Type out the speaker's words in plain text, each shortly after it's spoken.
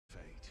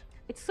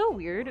It's so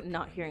weird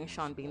not hearing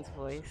Sean Bean's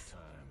voice.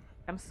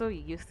 I'm so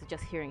used to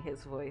just hearing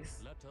his voice.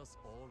 Let us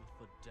all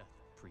for death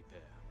prepare,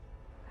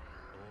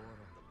 or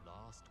on the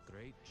last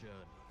great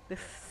journey. This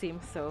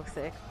seems so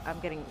sick.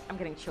 I'm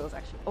getting chills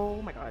actually.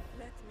 Oh my god.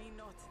 Let me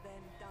not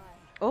then die.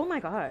 Oh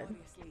my god.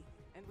 Gloriously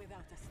and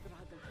without a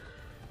struggle.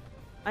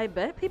 I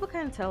bet people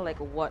can tell like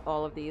what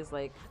all of these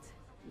like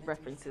Let me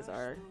references first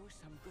are. do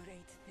some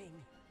great thing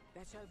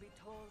that shall be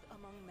told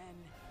among men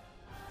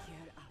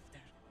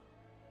hereafter.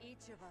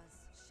 Each of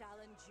us shall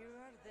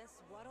endure this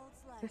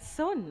world's life. It's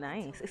so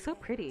nice. It's so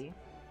pretty.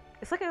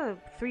 It's like a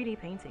 3D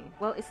painting.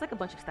 Well, it's like a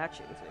bunch of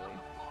statues, really.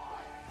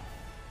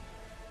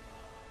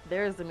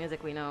 There's the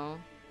music we know.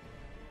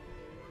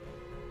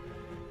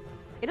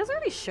 It doesn't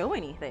really show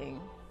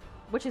anything,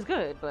 which is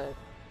good, but...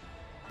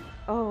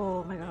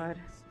 Oh my god.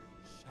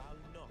 Shall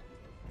not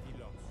be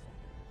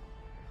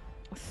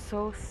lost.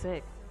 So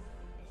sick.